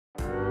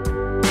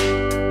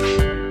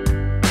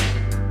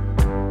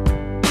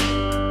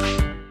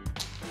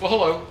Well,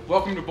 hello.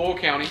 Welcome to Bull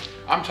County.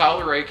 I'm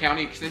Tyler Ray,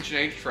 County Extension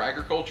Agent for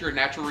Agriculture and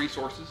Natural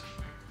Resources.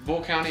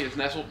 Bull County is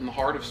nestled in the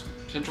heart of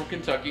central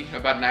Kentucky,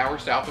 about an hour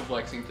south of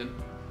Lexington.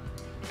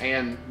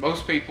 And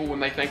most people, when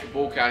they think of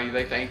Bull County,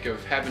 they think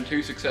of having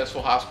two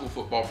successful high school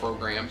football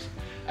programs,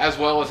 as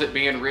well as it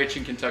being rich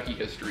in Kentucky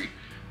history,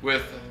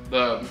 with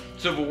the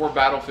Civil War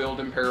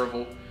battlefield in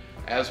Perryville,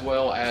 as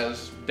well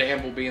as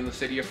Danville being the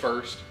city of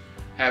first,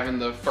 having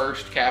the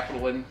first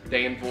capital in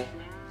Danville,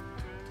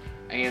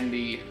 and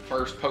the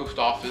first post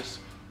office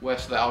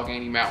west of the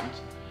Allegheny Mountains.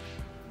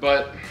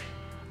 But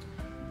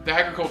the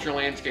agricultural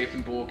landscape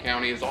in Bull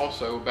County is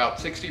also about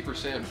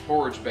 60%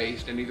 forage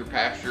based in either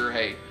pasture or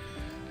hay,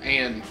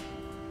 and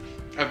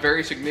a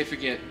very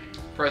significant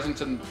presence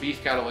in the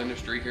beef cattle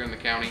industry here in the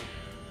county.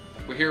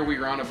 Here we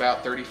run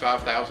about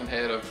 35,000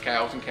 head of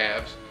cows and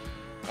calves.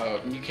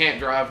 You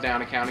can't drive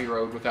down a county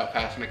road without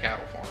passing a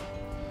cattle farm.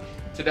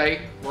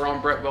 Today we're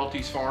on Brett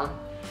Welty's farm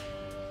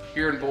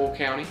here in Bull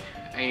County,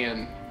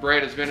 and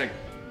Brett has been a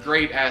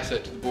great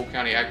asset to the Bull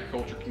County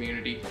agriculture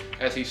community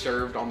as he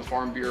served on the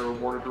Farm Bureau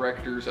Board of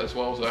Directors as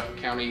well as a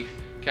County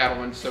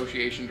Cattlemen's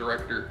Association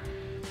Director,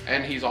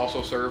 and he's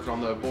also served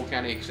on the Bull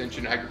County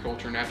Extension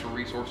Agriculture and Natural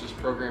Resources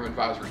Program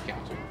Advisory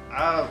Council.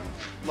 I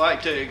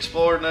like to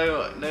explore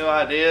new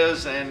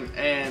ideas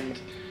and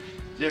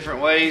different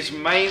ways.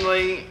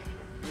 Mainly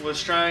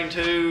was trying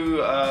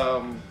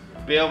to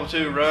be able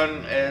to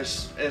run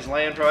as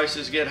land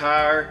prices get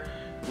higher.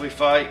 We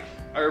fight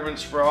urban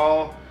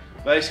sprawl,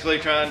 basically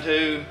trying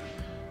to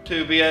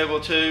be able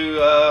to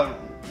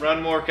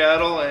run more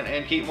cattle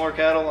and keep more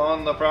cattle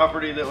on the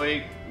property that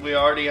we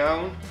already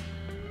own.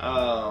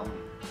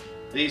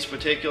 These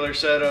particular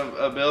set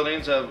of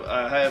buildings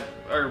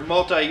are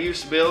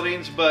multi-use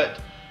buildings, but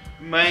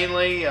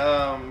mainly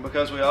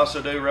because we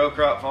also do row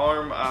crop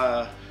farm,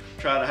 I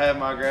try to have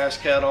my grass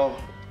cattle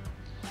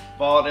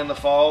bought in the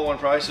fall when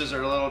prices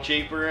are a little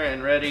cheaper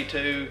and ready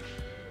to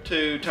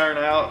turn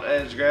out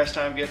as grass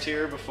time gets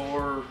here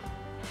before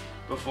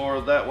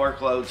that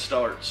workload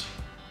starts.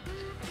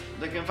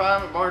 The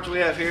confinement barns we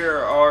have here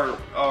are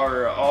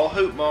all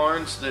hoop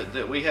barns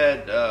that we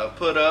had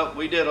put up.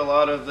 We did a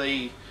lot of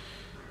the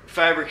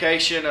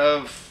fabrication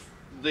of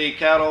the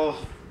cattle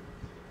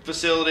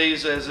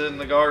facilities, as in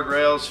the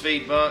guardrails,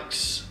 feed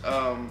bunks,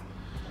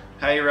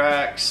 hay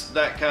racks,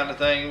 that kind of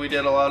thing. We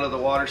did a lot of the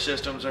water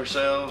systems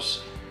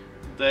ourselves.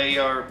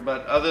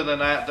 But other than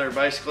that, they're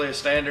basically a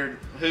standard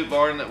hoop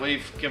barn that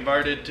we've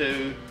converted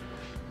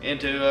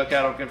into a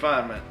cattle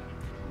confinement.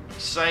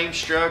 Same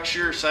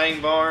structure,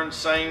 same barn,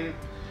 same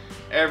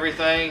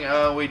everything.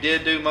 We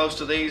did do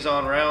most of these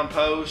on round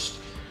post,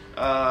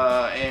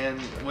 and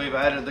we've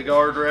added the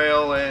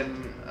guardrail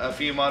and a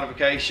few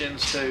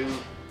modifications to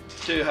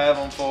have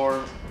them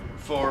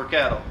for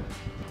cattle.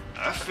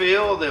 I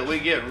feel that we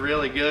get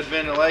really good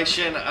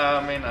ventilation.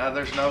 I mean,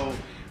 there's no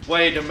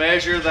way to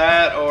measure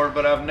that,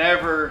 but I've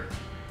never,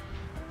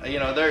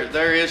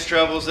 there is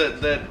troubles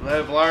that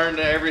have learned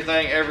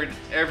everything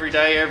every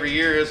day, every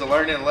year is a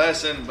learning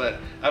lesson, but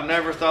I've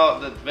never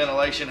thought that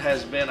ventilation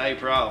has been a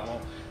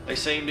problem. They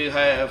seem to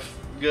have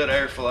good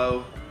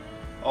airflow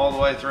all the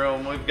way through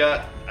them. We've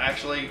got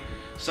actually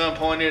some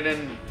pointed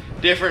in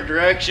different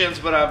directions,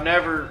 but I've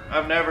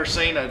never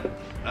seen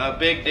a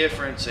big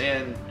difference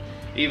in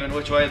even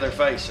which way they're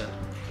facing.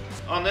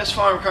 On this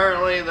farm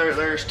currently,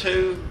 there's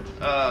two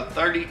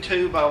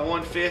 32 by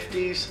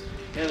 150s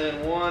and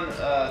then one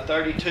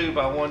 32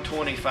 by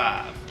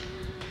 125.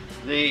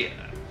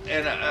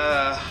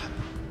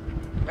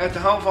 At the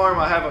home farm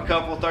I have a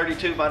couple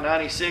 32 by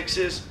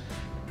 96s.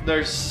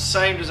 They're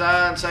same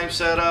design, same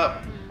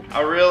setup.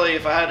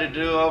 If I had to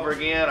do over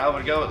again, I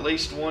would go at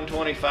least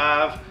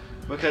 125,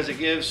 because it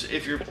gives,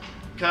 if you're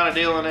kind of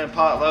dealing in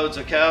pot loads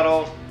of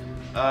cattle,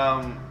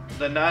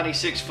 the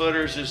 96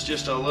 footers is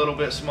just a little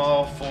bit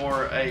small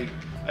for a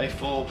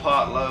full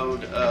pot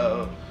load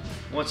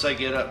once they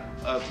get up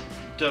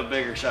to a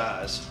bigger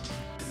size.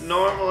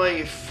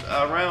 Normally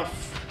around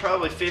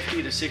probably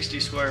 50 to 60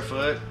 square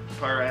foot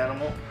per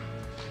animal.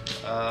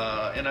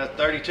 In a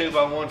 32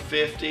 by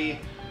 150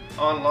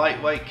 on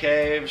lightweight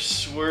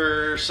calves,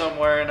 we're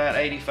somewhere in that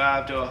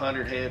 85 to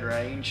 100 head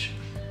range.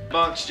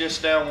 Bunks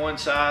just down one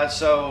side,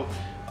 so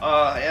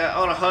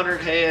on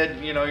 100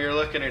 head, you're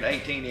looking at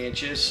 18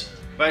 inches.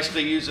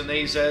 Basically using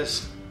these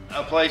as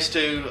a place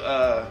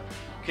to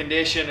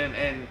condition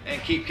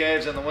and keep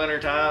calves in the winter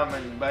time,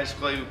 and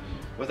basically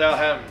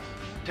without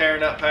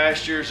tearing up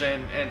pastures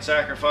and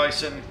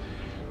sacrificing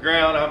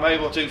ground, I'm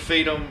able to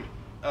feed them,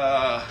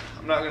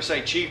 I'm not going to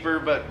say cheaper,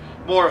 but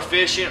more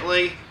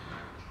efficiently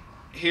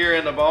here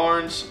in the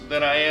barns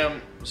than I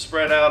am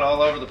spread out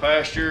all over the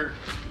pasture,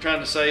 trying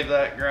to save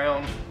that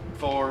ground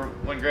for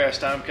when grass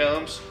time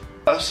comes.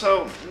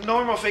 So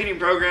normal feeding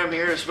program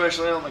here,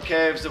 especially on the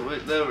calves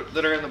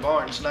that are in the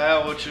barns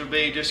now, which would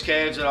be just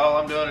calves that all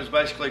I'm doing is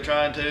basically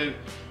trying to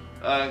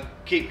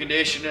keep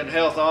condition and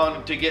health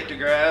on to get to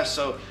grass.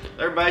 So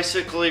they're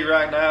basically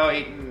right now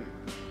eating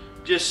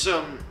just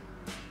some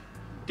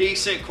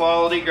decent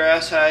quality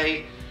grass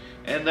hay,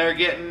 and they're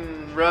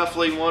getting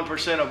roughly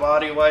 1% of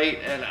body weight,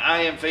 and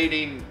I am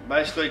feeding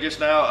basically just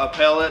now a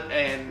pellet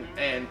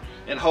and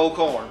whole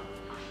corn.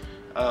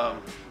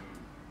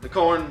 The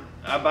corn,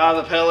 I buy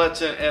the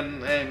pellets,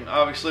 and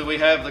obviously we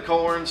have the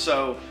corn,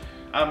 so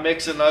I'm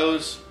mixing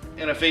those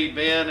in a feed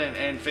bin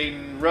and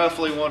feeding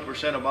roughly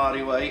 1% of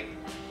body weight.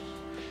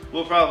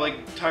 We'll probably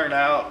turn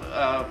out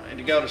and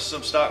to go to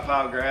some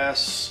stockpile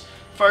grass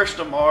 1st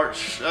of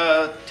March,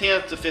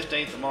 10th to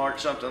 15th of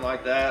March, something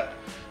like that.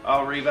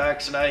 I'll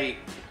revaccinate,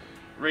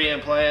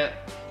 reimplant,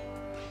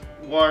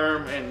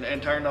 worm,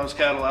 and turn those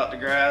cattle out to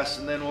grass,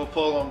 and then we'll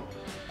pull them.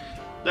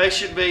 They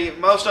should be,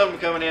 most of them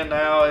coming in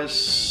now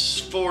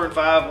is 4 and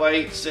 5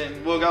 weights,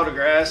 and we'll go to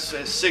grass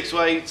as 6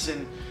 weights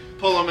and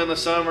pull them in the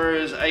summer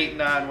as 8 and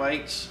 9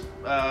 weights.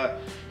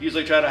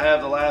 Usually try to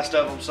have the last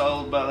of them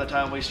sold by the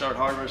time we start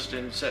harvest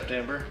in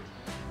September.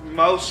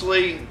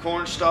 Mostly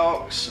corn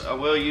stalks. I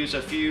will use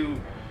a few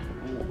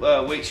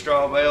wheat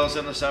straw bales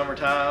in the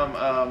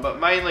summertime, but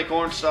mainly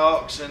corn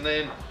stalks, and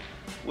then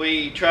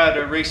we try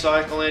to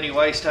recycle any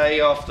waste hay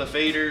off the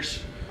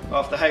feeders,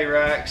 off the hay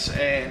racks,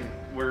 and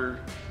we're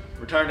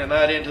turning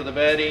that into the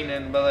bedding,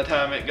 and by the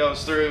time it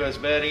goes through as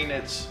bedding,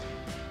 it's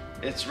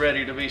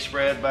ready to be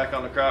spread back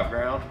on the crop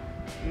ground.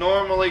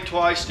 Normally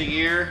twice a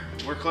year,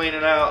 we're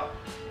cleaning out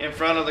in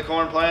front of the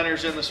corn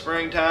planters in the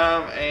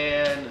springtime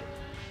and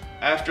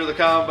after the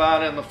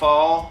combine in the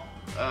fall.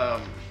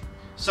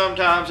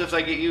 Sometimes if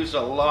they get used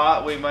a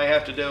lot, we may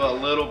have to do a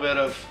little bit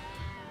of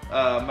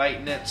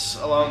maintenance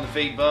along the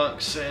feed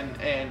bunks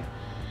and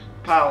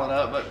piling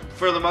up, but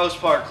for the most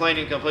part,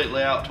 cleaning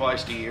completely out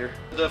twice a year.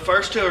 The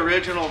first 2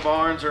 original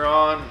barns are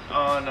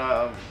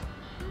on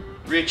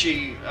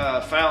Ritchie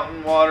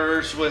fountain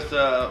waters with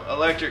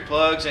electric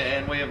plugs,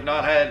 and we have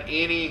not had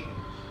any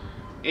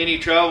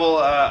trouble.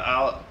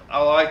 I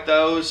like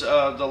those.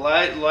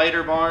 The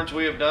later barns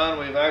we have done,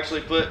 we've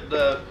actually put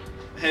the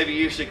heavy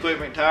use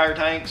equipment tire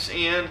tanks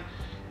in,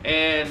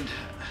 and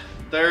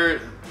they're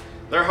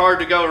hard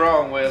to go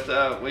wrong with.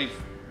 We've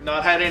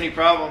not had any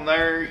problem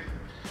there.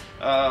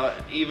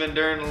 Even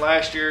during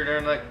last year,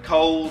 during the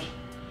cold,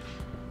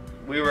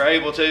 we were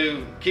able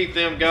to keep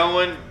them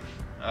going.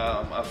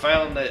 I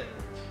found that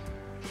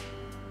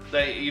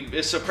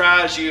it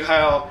surprised you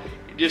how,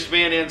 just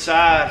being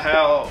inside,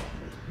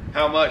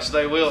 how much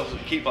they will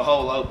keep a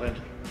hole open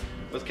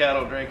with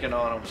cattle drinking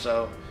on them.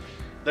 So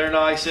they're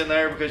nice in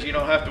there because you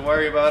don't have to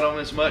worry about them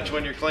as much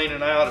when you're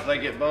cleaning out. If they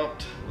get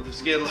bumped with a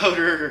skid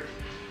loader,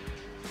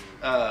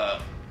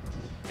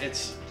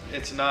 it's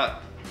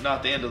not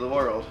the end of the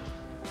world.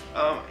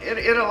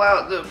 It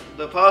allows,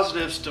 the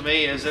positives to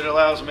me is it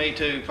allows me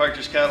to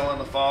purchase cattle in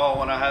the fall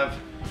when I have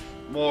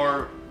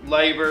more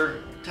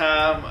labor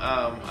time.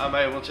 I'm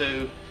able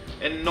to,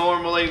 and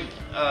normally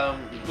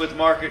with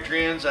market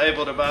trends,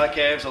 able to buy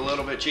calves a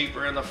little bit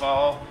cheaper in the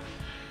fall.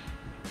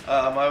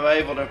 I'm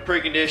able to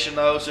precondition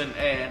those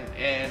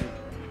and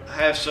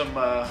have some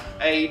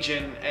age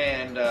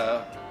and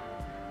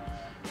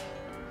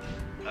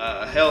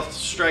health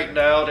straightened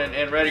out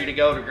and ready to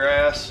go to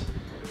grass.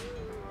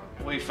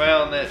 We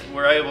found that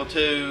we're able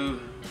to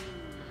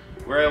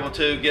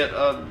get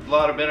a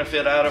lot of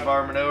benefit out of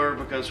our manure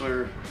because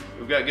we've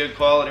got good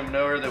quality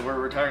manure that we're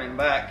returning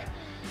back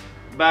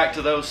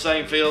to those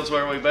same fields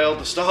where we baled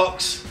the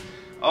stalks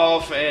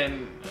off,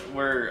 and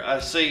where I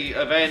see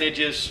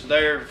advantages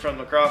there from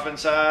the cropping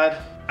side.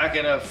 I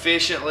can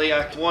efficiently,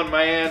 one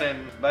man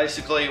and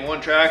basically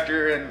 1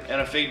 tractor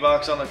and a feed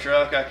box on the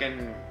truck, I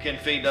can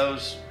feed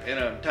those in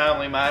a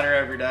timely manner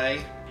every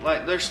day.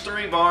 Like, there's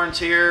 3 barns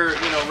here,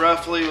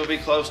 roughly will be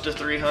close to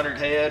 300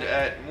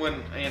 head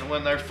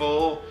when they're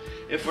full.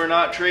 If we're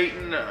not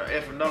treating,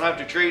 if we don't have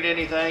to treat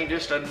anything,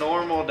 just a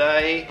normal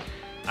day,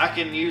 I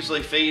can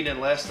usually feed in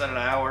less than an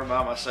hour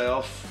by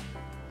myself.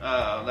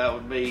 That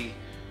would be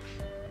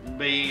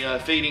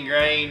feeding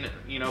grain,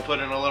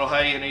 putting a little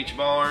hay in each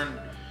barn,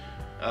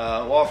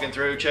 walking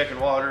through, checking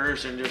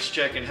waters, and just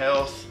checking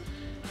health.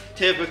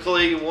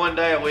 Typically 1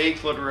 day a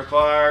week would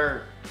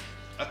require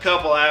a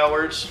couple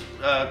hours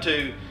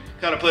to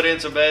kind of put in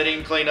some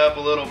bedding, clean up a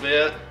little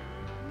bit,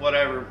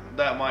 whatever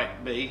that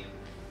might be.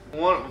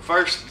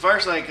 First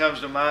thing that comes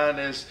to mind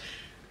is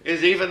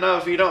even though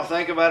if you don't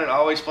think about it,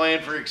 always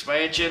plan for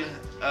expansion.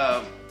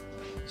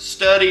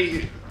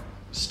 Study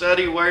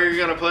where you're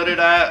going to put it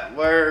at,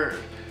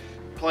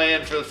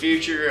 plan for the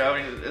future.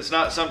 I mean, it's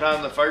not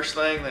sometimes the first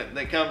thing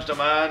that comes to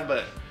mind,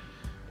 but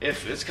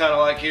if it's kind of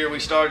like here, we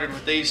started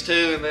with these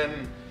 2, and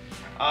then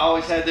I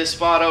always had this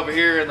spot over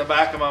here in the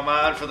back of my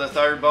mind for the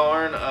 3rd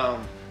barn.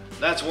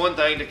 That's one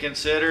thing to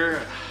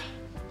consider.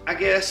 I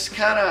guess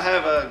kind of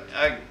have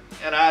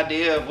an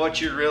idea of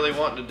what you're really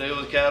wanting to do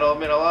with cattle. I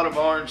mean, a lot of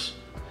barns,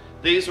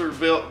 these were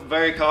built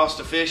very cost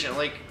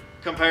efficiently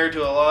compared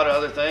to a lot of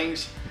other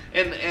things,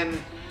 and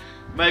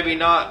maybe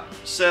not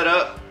set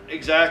up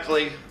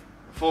exactly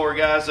for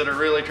guys that are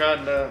really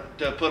trying to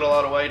put a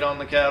lot of weight on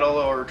the cattle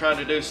or trying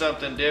to do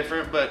something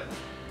different, but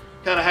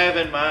kind of have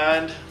in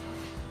mind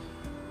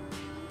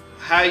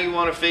how you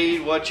want to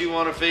feed, what you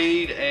want to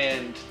feed,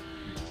 and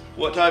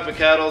what type of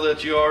cattle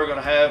that you are going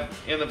to have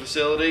in the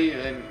facility.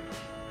 And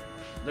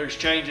there's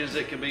changes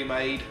that can be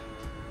made.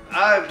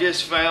 I've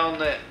just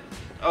found that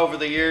over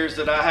the years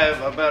that I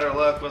have a better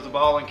luck with the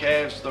ball and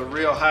calves, the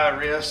real high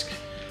risk,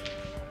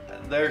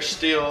 I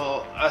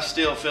still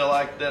feel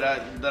like that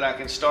I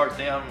can start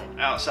them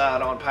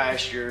outside on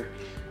pasture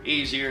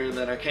easier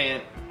than I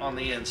can on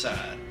the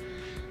inside.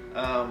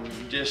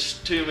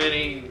 Just too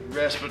many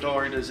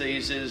respiratory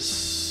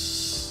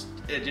diseases.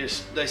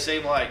 They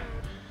seem like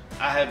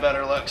I have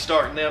better luck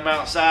starting them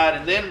outside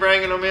and then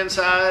bringing them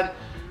inside,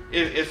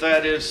 if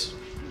that is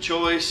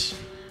choice.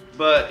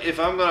 But if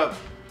I'm gonna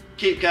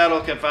keep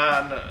cattle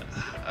confined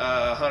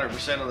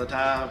 100% of the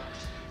time,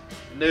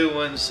 new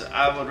ones,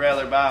 I would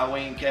rather buy a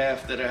weaned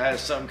calf that has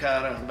some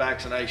kind of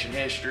vaccination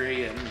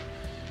history, and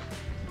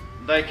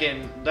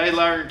they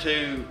learn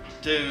to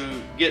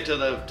get to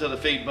the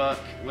feed bunk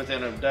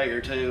within a day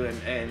or two,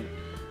 and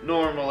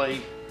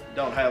normally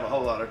don't have a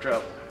whole lot of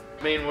trouble.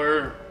 I mean,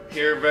 we're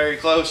here very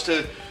close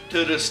to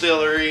the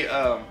distillery.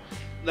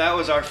 That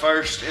was our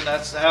first, and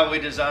that's how we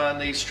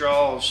designed these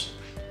straws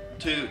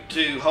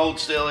to hold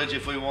stillage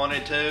if we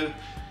wanted to.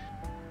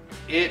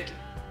 It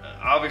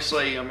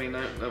obviously, I mean,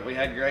 we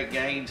had great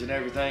gains and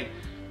everything.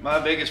 My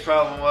biggest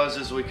problem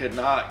was we could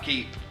not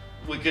keep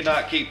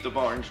the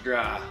barns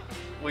dry.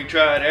 We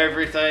tried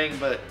everything,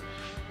 but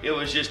it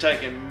was just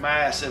taking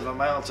massive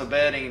amounts of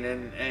bedding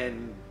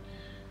and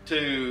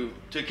to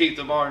keep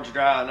the barns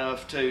dry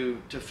enough to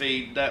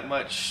feed that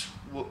much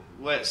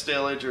wet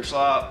stillage or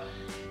slop.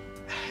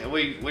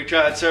 We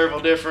tried several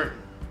different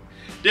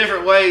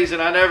ways,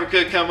 and I never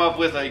could come up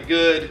with a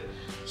good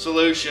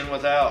solution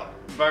without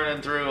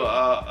burning through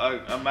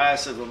a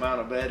massive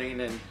amount of bedding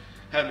and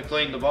having to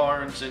clean the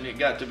barns, and it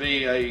got to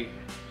be a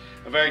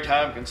very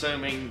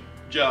time-consuming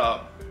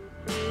job.